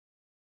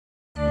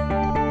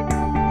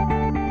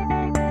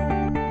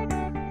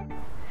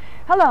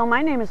Hello,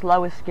 my name is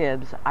Lois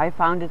Gibbs. I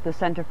founded the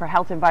Center for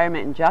Health,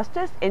 Environment, and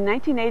Justice in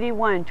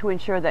 1981 to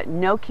ensure that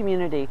no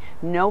community,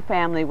 no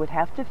family would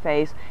have to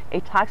face a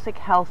toxic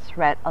health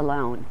threat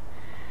alone.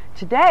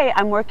 Today,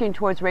 I'm working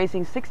towards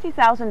raising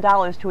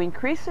 $60,000 to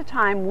increase the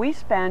time we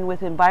spend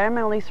with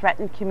environmentally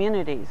threatened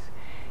communities.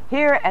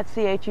 Here at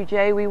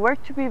CHEJ, we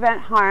work to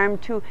prevent harm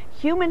to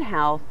human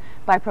health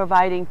by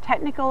providing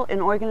technical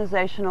and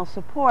organizational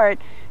support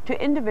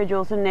to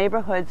individuals in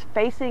neighborhoods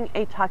facing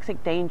a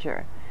toxic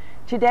danger.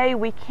 Today,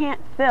 we can't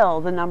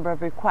fill the number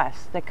of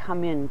requests that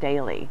come in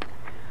daily.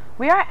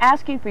 We are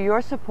asking for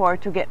your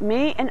support to get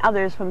me and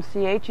others from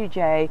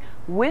CHEJ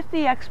with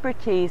the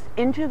expertise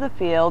into the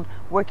field,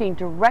 working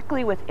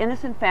directly with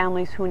innocent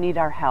families who need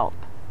our help.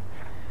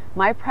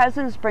 My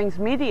presence brings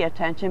media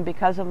attention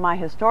because of my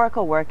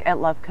historical work at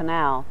Love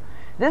Canal.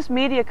 This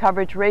media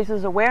coverage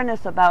raises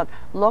awareness about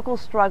local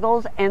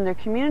struggles and their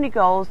community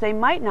goals they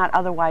might not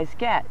otherwise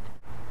get.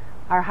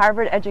 Our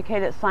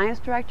Harvard-educated science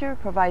director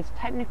provides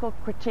technical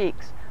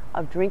critiques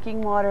of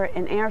drinking water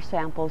and air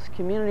samples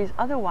communities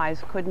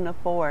otherwise couldn't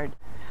afford.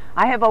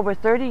 I have over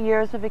 30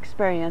 years of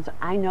experience.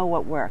 I know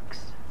what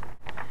works.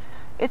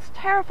 It's a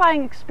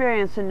terrifying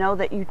experience to know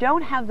that you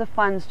don't have the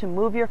funds to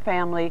move your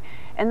family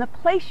and the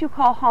place you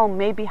call home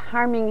may be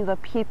harming the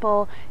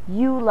people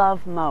you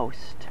love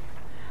most.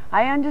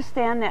 I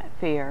understand that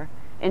fear.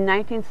 In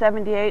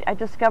 1978, I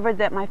discovered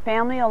that my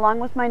family, along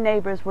with my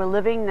neighbors, were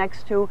living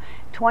next to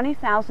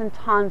 20,000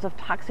 tons of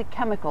toxic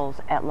chemicals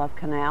at Love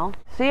Canal.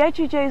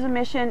 CHEJ's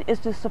mission is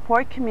to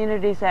support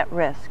communities at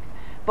risk,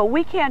 but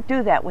we can't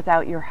do that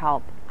without your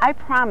help. I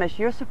promise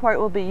your support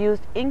will be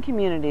used in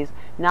communities,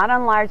 not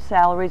on large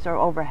salaries or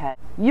overhead.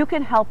 You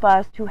can help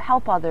us to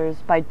help others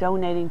by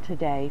donating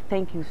today.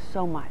 Thank you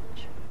so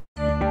much.